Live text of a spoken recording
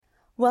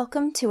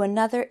Welcome to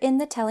another In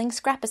the Telling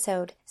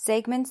Scrapisode,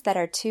 segments that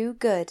are too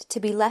good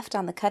to be left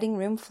on the cutting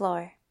room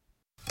floor.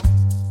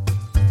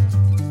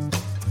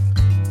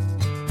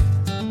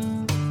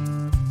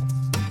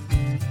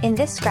 In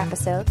this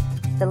Scrapisode,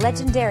 the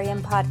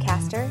legendarium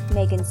podcaster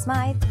Megan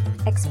Smythe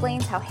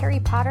explains how Harry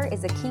Potter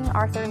is a King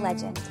Arthur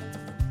legend.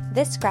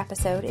 This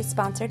Scrapisode is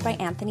sponsored by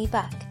Anthony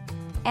Buck.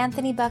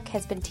 Anthony Buck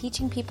has been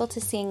teaching people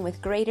to sing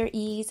with greater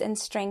ease and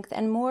strength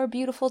and more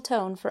beautiful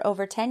tone for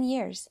over 10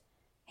 years.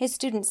 His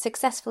students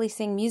successfully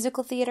sing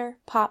musical theater,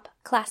 pop,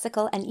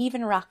 classical, and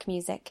even rock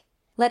music.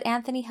 Let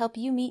Anthony help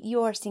you meet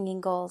your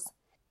singing goals.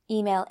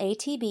 Email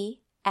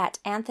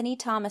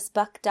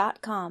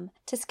atb@anthonythomasbuck.com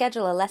to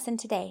schedule a lesson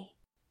today.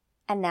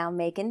 And now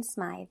Megan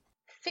Smythe.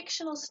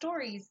 Fictional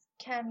stories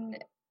can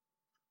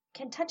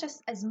touch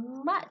us as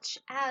much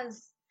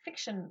as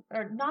fiction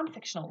or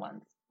non-fictional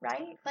ones,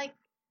 right? Like,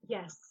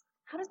 yes.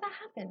 How does that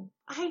happen?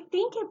 I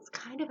think it's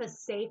kind of a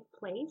safe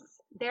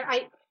place.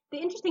 The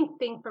interesting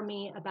thing for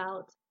me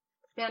about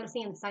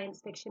fantasy and science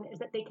fiction is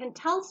that they can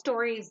tell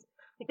stories,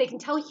 like they can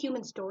tell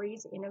human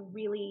stories in a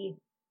really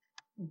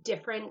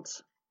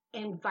different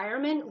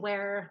environment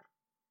where,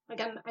 like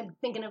I'm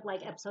thinking of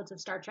like episodes of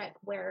Star Trek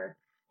where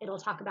it'll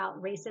talk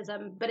about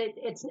racism, but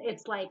it's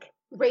like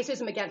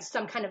racism against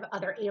some kind of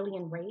other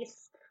alien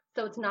race.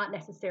 So it's not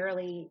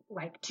necessarily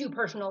like too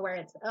personal where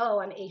it's,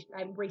 oh,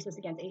 I'm racist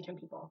against Asian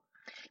people.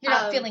 You're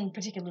not feeling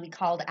particularly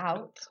called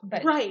out,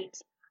 but right.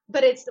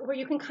 But it's where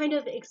you can kind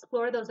of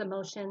explore those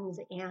emotions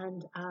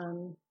and,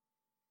 oh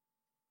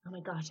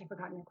my gosh, I've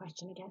forgotten your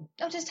question again.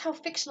 Oh, just how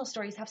fictional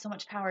stories have so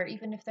much power,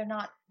 even if they're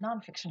not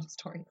non-fictional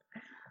stories.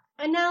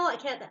 And now I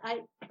can't,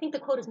 I think the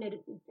quote is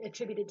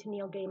attributed to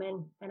Neil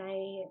Gaiman, and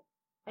I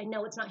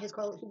know it's not his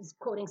quote, he's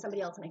quoting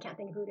somebody else, and I can't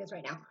think of who it is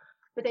right now.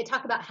 But they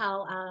talk about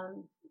how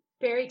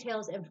fairy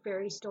tales and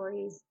fairy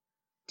stories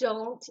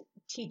don't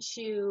teach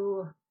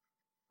you,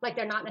 like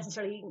they're not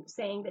necessarily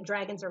saying that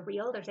dragons are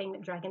real, they're saying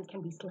that dragons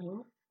can be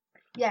slain.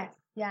 Yes,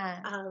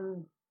 yeah.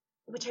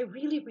 Which I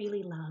really,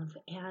 really love.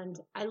 And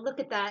I look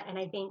at that and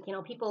I think,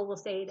 people will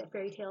say that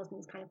fairy tales and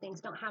these kind of things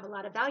don't have a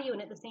lot of value.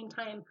 And at the same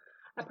time,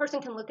 a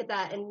person can look at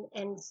that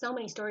and so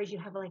many stories you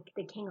have like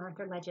the King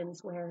Arthur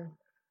legends where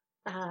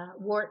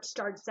Wart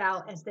starts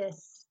out as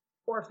this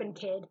orphan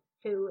kid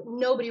who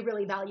nobody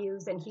really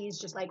values. And he's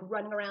just like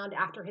running around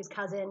after his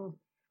cousin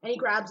and he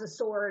grabs a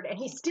sword and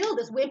he's still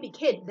this wimpy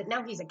kid, but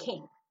now he's a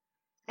king.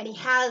 And he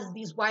has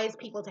these wise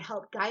people to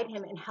help guide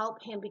him and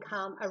help him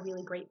become a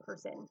really great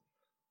person.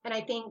 And I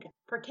think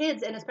for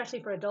kids and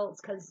especially for adults,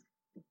 because,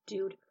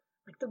 dude,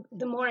 like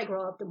the more I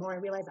grow up, the more I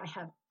realize I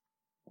have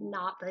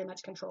not very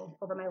much control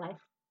over my life.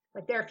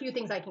 Like there are a few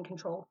things I can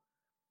control.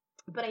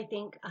 But I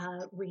think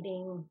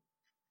reading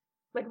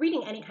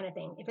any kind of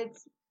thing, if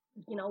it's,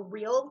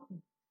 real,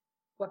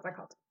 what's that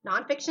called?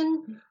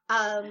 Nonfiction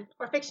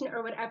or fiction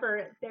or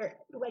whatever,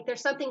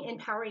 there's something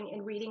empowering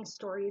in reading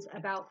stories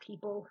about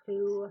people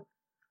who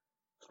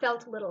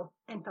felt little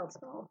and felt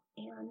small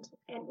and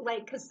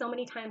like, because so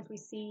many times we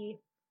see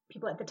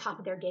people at the top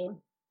of their game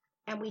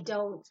and we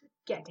don't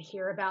get to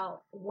hear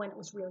about when it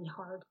was really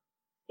hard.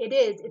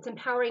 It's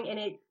empowering and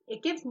it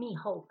gives me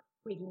hope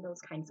reading those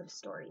kinds of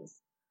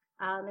stories.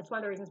 It's one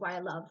of the reasons why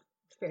I love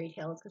fairy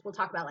tales, because we'll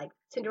talk about like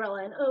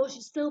Cinderella and, oh,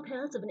 she's so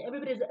passive and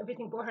everybody does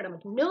everything for her. And I'm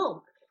like,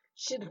 no,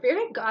 the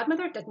fairy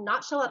godmother does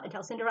not show up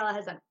until Cinderella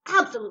has done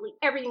absolutely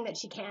everything that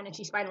she can. And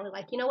she's finally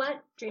like, you know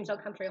what? Dreams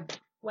don't come true.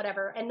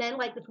 Whatever. And then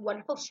like this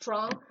wonderful,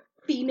 strong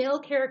female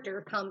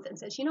character comes and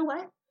says, you know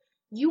what?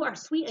 You are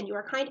sweet and you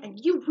are kind and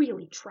you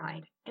really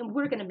tried and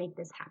we're going to make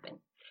this happen.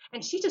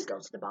 And she just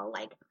goes to the ball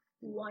like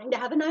wanting to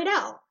have a night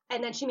out.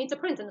 And then she meets a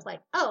prince and is like,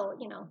 oh,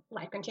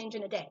 life can change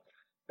in a day.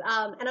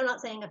 And I'm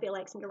not saying I feel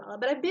like Cinderella,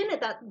 but I've been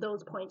at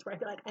those points where I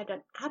feel like I've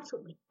done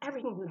absolutely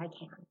everything that I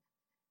can.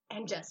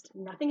 And just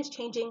nothing is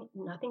changing.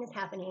 Nothing is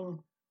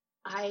happening.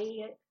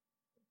 And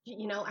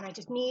I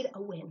just need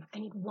a win. I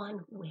need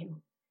one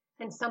win.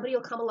 And somebody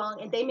will come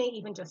along and they may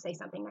even just say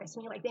something nice to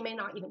me. Like they may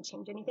not even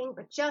change anything,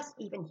 but just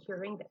even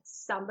hearing that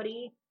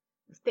somebody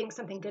thinks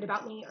something good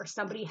about me or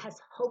somebody has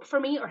hope for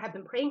me or have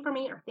been praying for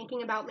me or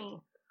thinking about me,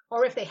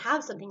 or if they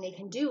have something they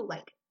can do,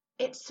 like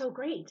it's so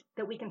great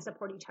that we can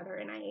support each other.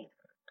 And I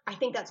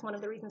think that's one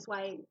of the reasons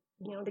why,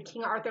 the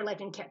King Arthur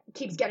legend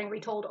keeps getting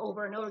retold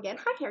over and over again.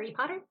 Hi, Harry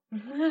Potter.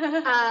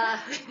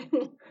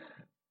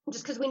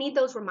 Just because we need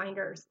those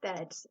reminders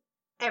that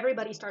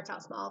everybody starts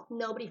out small.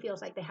 Nobody feels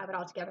like they have it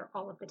all together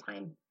all of the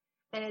time.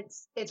 And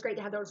it's great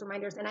to have those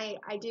reminders. And I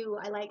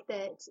like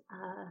that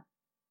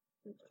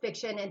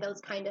fiction and those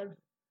kind of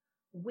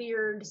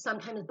weird,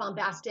 sometimes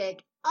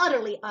bombastic,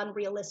 utterly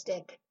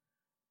unrealistic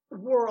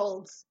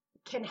worlds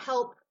can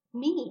help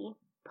me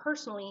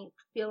personally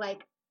feel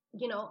like,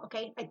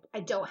 okay,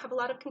 I don't have a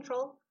lot of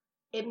control.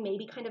 It may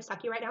be kind of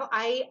sucky right now.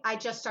 I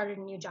just started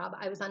a new job.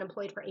 I was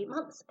unemployed for 8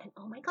 months. And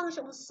oh my gosh,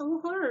 it was so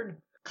hard.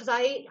 Because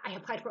I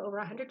applied for over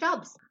 100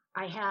 jobs.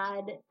 I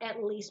had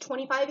at least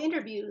 25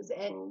 interviews,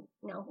 and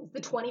the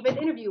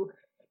 25th interview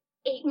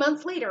 8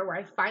 months later where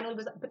I finally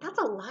was, but that's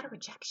a lot of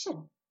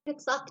rejection.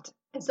 It sucked.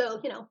 And so,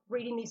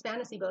 reading these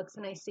fantasy books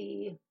and I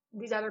see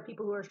these other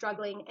people who are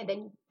struggling, and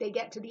then they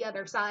get to the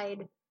other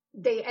side.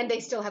 They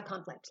still have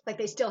conflict. Like,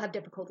 they still have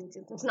difficulties.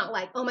 It's not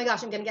like, oh my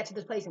gosh, I'm going to get to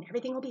this place and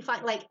everything will be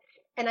fine. Like,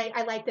 and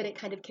I like that it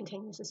kind of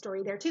continues the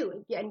story there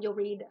too. And you'll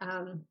read,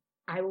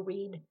 I will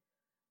read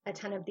a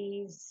ton of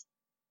these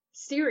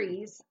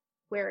series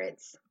where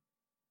it's,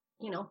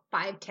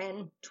 5,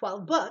 10,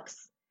 12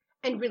 books,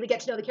 and really get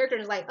to know the character.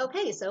 And it's like,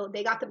 okay, so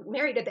they got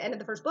married at the end of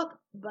the first book,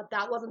 but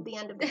that wasn't the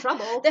end of the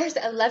trouble. There's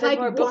 11 like,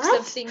 more books what?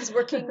 of things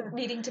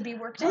needing to be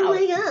worked Oh out.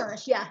 my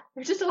gosh, yeah.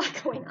 There's just a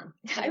lot going on.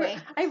 Anyway.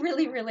 I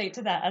really relate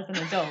to that as an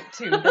adult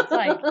too. It's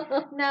like,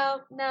 no,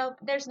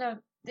 there's no,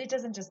 it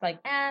doesn't just like,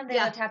 and they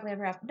lived happily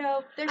ever after.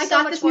 No, there's I so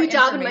got much this more new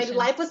job and my information.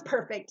 life was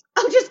perfect.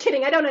 Oh, just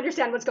kidding. I don't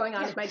understand what's going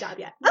on with my job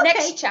yet. Okay.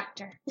 Next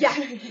chapter. Yeah.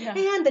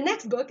 Yeah. And the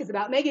next book is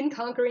about Megan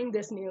conquering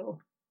this new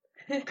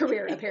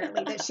career,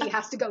 apparently, that she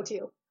has to go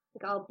to.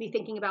 Like, I'll be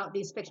thinking about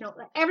these fictional,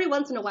 every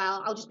once in a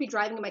while, I'll just be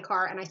driving in my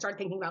car and I start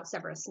thinking about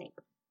Severus Snape.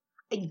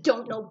 I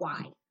don't know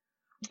why.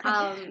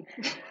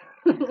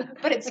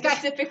 But it's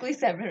specifically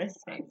Severus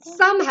Snape.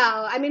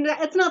 Somehow, I mean,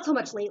 it's not so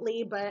much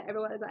lately, but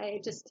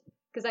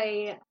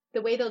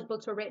the way those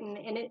books were written,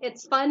 and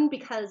it's fun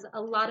because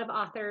a lot of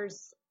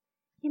authors,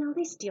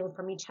 they steal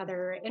from each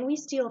other, and we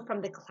steal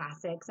from the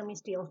classics, and we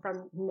steal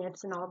from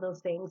myths and all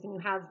those things. And you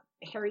have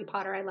Harry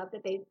Potter. I love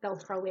that they'll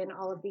throw in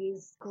all of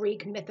these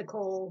Greek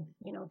mythical,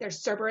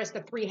 there's Cerberus,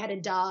 the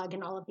 3-headed dog,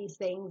 and all of these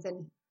things.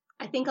 And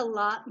I think a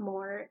lot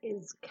more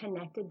is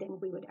connected than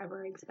we would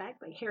ever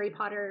expect. Like Harry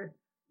Potter,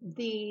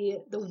 the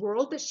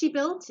world that she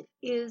built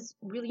is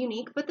really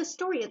unique, but the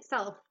story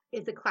itself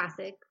is a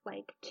classic,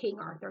 like King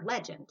Arthur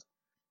legend.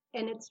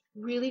 And it's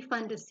really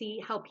fun to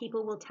see how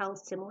people will tell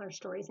similar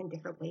stories in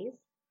different ways,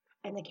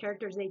 and the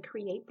characters they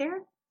create there.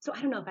 So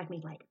I don't know if I've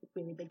made like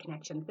really big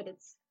connections, but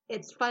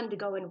it's fun to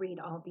go and read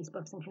all of these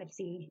books and kind of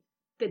see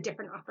the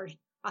different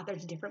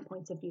authors' different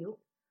points of view.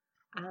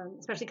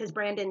 Especially because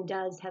Brandon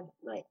does have,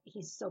 like,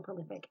 he's so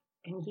prolific,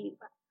 and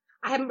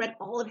I haven't read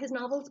all of his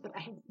novels, but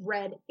I have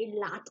read a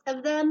lot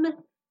of them.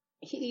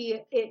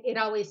 It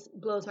always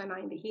blows my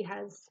mind that he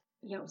has,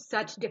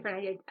 such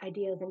different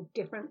ideas and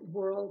different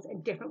worlds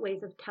and different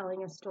ways of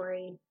telling a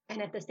story.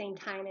 And at the same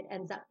time, it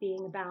ends up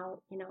being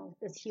about,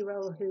 this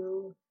hero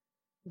who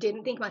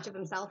didn't think much of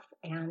himself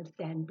and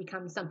then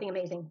becomes something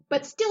amazing,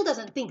 but still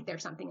doesn't think they're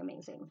something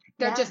amazing.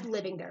 They're just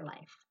living their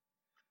life.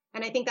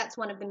 And I think that's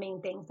one of the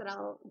main things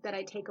that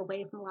I take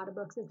away from a lot of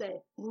books, is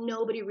that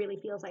nobody ever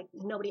feels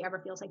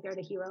like they're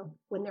the hero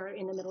when they're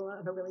in the middle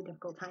of a really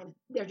difficult time.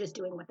 They're just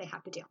doing what they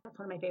have to do. That's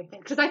one of my favorite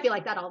things, because I feel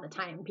like that all the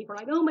time. People are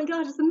like, oh my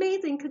gosh, it's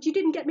amazing because you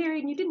didn't get married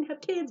and you didn't have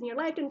kids and your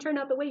life didn't turn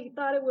out the way you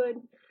thought it would.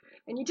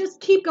 And you just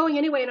keep going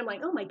anyway. And I'm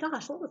like, oh my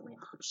gosh, what was my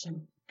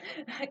option?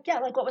 Yeah,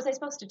 like, what was I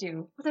supposed to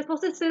do? Was I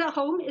supposed to sit at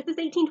home? Is this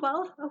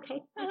 1812?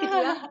 Okay, I could do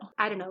that.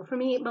 I don't know. For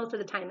me, most of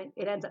the time,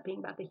 it ends up being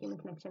about the human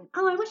connection.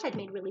 Oh, I wish I'd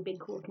made really big,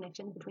 cool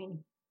connections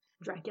between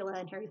Dracula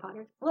and Harry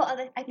Potter. Well,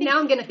 I think now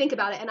I'm going to think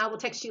about it, and I will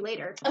text you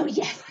later. Oh,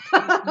 yes.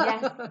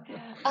 Yes.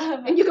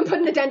 And you can put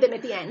an addendum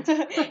at the end.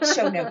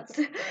 Show notes.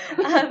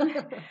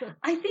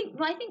 I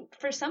think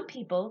for some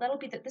people,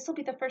 this will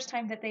be the first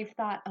time that they've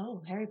thought,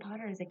 oh, Harry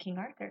Potter is a King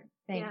Arthur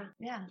thing.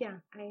 Yeah.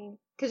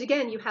 Because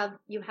again, you have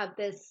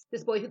this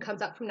boy who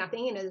comes up from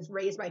nothing and is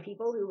raised by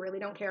people who really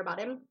don't care about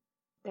him,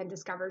 then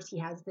discovers he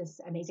has this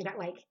amazing,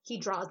 like, he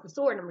draws the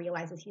sword and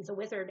realizes he's a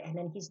wizard, and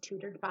then he's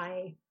tutored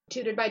by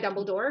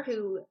Dumbledore,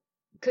 who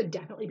could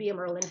definitely be a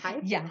Merlin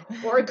type. Yeah.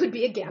 Or it could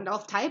be a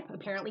Gandalf type.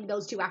 Apparently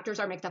those two actors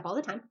are mixed up all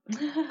the time.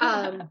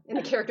 And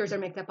the characters are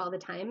mixed up all the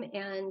time.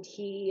 And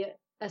he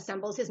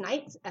assembles his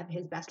knights of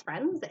his best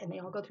friends, and they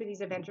all go through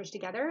these adventures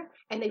together,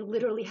 and they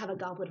literally have a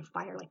goblet of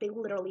fire. Like, they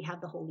literally have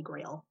the Holy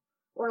Grail.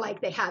 Or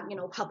like they have,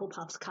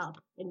 Hufflepuff's cup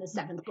in the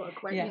 7th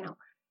book where,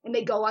 and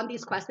they go on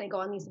these quests, and they go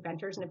on these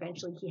adventures, and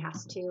eventually he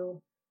has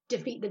to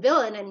defeat the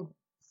villain. And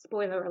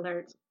spoiler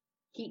alert,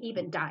 he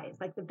even dies.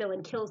 Like, the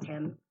villain kills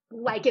him.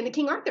 Like in the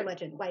King Arthur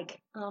legend,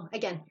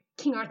 again,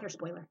 King Arthur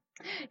spoiler.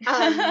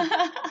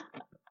 But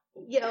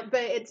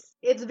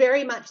it's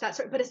very much that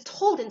story, but it's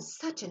told in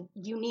such a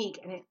unique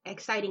and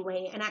exciting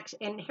way.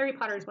 And Harry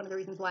Potter is one of the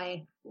reasons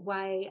why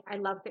I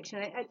love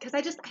fiction, because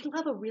I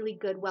love a really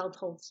good,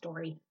 well-told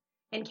story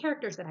and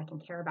characters that I can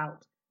care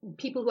about,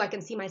 people who I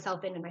can see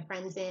myself in and my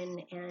friends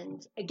in.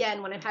 And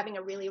again, when I'm having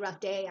a really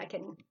rough day, I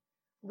can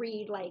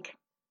read like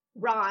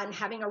Ron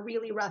having a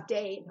really rough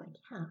day, and like,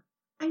 yeah,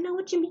 I know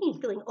what you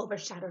mean, feeling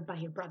overshadowed by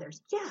your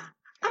brothers. Yeah,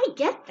 I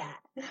get that.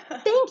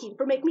 Thank you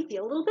for making me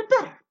feel a little bit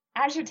better.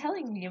 As you're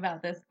telling me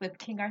about this with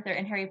King Arthur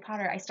and Harry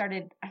Potter, I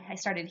started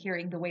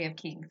hearing The Way of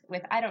Kings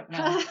with, I don't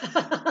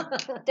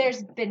know.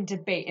 There's been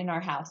debate in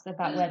our house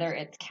about whether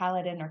it's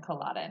Kaladin or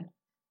Kaladin.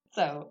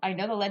 So I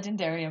know the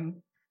Legendarium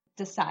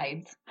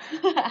decides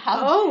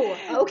how. Oh,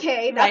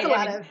 okay. That's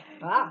right?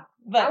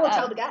 But I will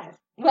tell the guys.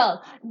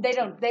 Well, they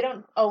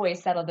don't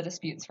always settle the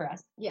disputes for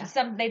us. Yeah.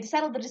 They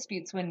settle the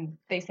disputes when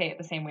they say it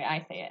the same way I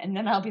say it. And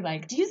then I'll be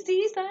like, do you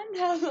see, son,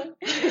 how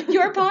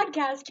your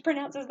podcast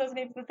pronounces those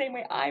names the same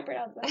way I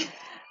pronounce them?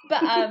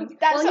 But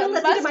that's well, you'll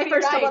listen to my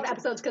first couple of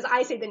episodes because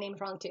I say the names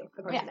wrong too,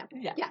 according to them.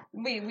 Yeah.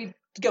 We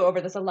go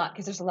over this a lot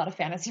because there's a lot of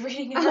fantasy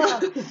reading in the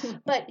house.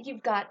 But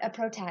you've got a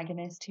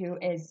protagonist who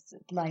is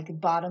like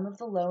bottom of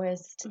the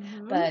lowest,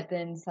 but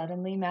then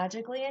suddenly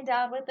magically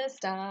endowed with this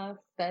stuff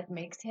that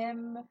makes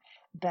him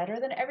better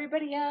than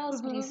everybody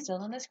else, but he's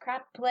still in this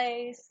crap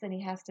place and he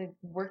has to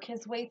work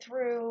his way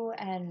through,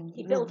 and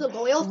he built a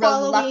loyal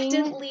reluctant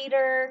following.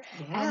 leader.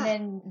 And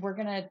then we're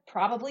gonna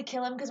probably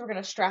kill him because we're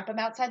gonna strap him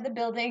outside the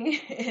building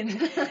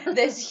in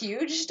this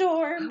huge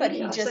storm, but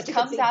he just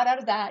comes out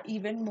of that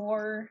even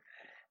more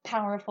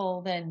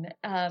powerful than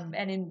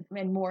and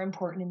more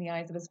important in the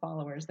eyes of his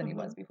followers than he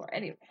was before.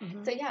 Anyway,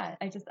 so yeah,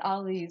 I just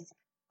all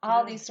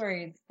these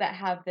stories that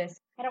have this,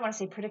 I don't want to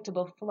say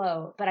predictable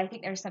flow, but I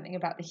think there's something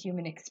about the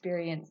human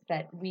experience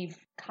that we've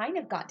kind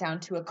of got down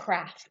to a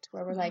craft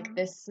where we're like,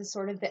 this is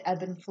sort of the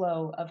ebb and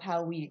flow of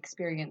how we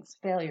experience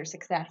failure,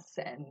 success,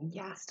 and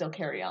still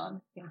carry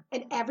on. Yeah,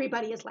 and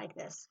everybody is like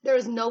this. There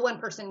is no one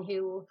person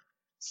who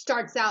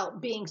starts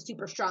out being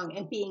super strong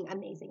and being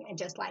amazing and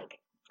just like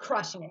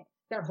crushing it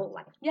their whole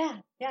life. Yeah.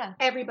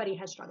 Everybody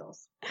has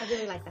struggles. I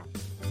really like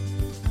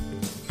that.